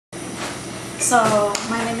So,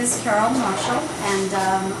 my name is Carol Marshall, and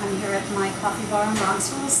I'm here at my coffee bar in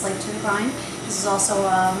Bronxville, Slave to the Grind. This is also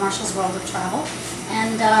Marshall's World of Travel.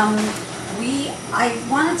 And I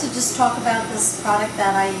wanted to just talk about this product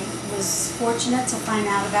that I was fortunate to find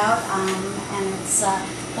out about, and it's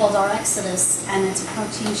called Rxodus, and it's a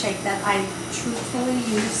protein shake that I truthfully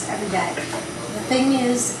use every day. The thing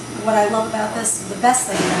is, what I love about this, the best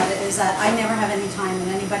thing about it, is that I never have any time,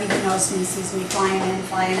 and anybody who knows me sees me flying in,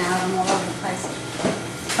 flying out, I'm all over the place.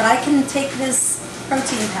 But I can take this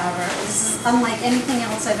protein powder, this is unlike anything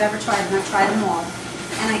else I've ever tried, and I've tried them all,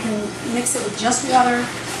 and I can mix it with just water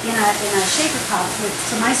in a shaker cup with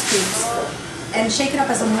some ice cubes, and shake it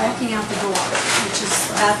up as I'm walking out the door, which is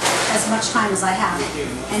about as much time as I have,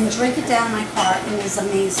 and drink it down my car, and it is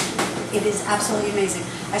amazing. It is absolutely amazing.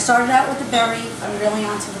 I started out with the berry. I'm really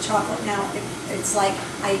onto the chocolate now. It's like,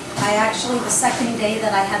 I actually, the second day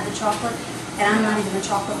that I had the chocolate, and I'm not even a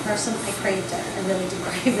chocolate person, I craved it. I really do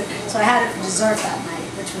crave it. So I had it for dessert that night,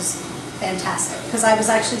 which was fantastic, because I was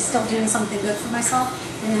actually still doing something good for myself.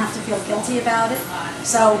 Didn't have to feel guilty about it.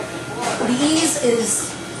 So the ease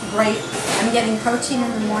is great. I'm getting protein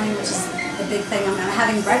in the morning, which is the big thing. I'm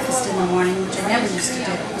having breakfast in the morning, which I never used to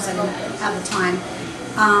do because I didn't have the time.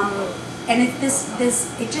 And it just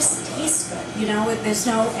tastes good, you know. There's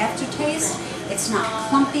no aftertaste. It's not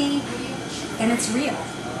clumpy, and it's real.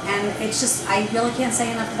 And it's just, I really can't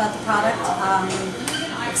say enough about the product,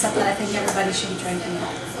 except that I think everybody should be drinking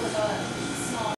it.